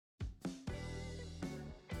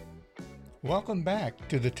Welcome back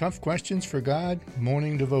to the Tough Questions for God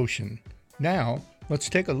morning devotion. Now, let's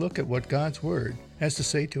take a look at what God's Word has to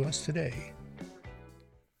say to us today.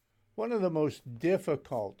 One of the most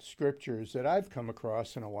difficult scriptures that I've come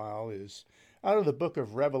across in a while is out of the book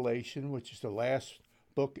of Revelation, which is the last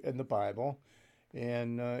book in the Bible.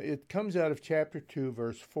 And it comes out of chapter 2,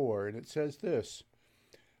 verse 4, and it says this: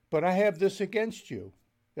 "But I have this against you,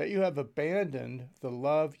 that you have abandoned the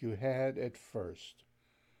love you had at first."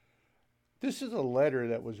 This is a letter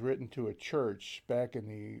that was written to a church back in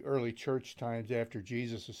the early church times after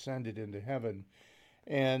Jesus ascended into heaven.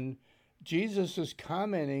 And Jesus is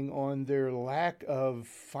commenting on their lack of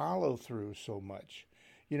follow through so much.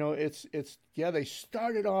 You know, they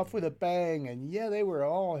started off with a bang, and they were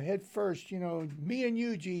all head first, me and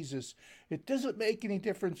you, Jesus. It doesn't make any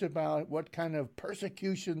difference about what kind of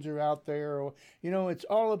persecutions are out there. Or, it's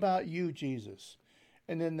all about you, Jesus.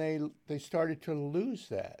 And then they started to lose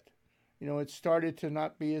that. It started to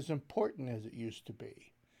not be as important as it used to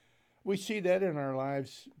be. We see that in our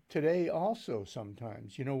lives today also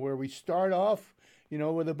sometimes, where we start off,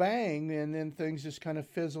 with a bang, and then things just kind of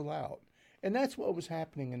fizzle out. And that's what was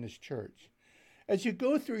happening in this church. As you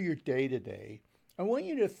go through your day-to-day, I want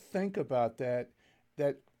you to think about that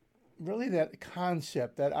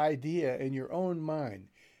concept, that idea in your own mind.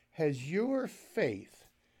 Has your faith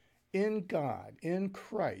in God, in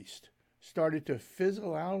Christ, started to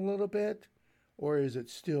fizzle out a little bit, or is it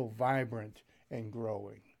still vibrant and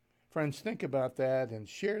growing? Friends, think about that and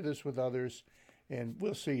share this with others, and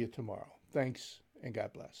we'll see you tomorrow. Thanks, and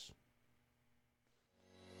God bless.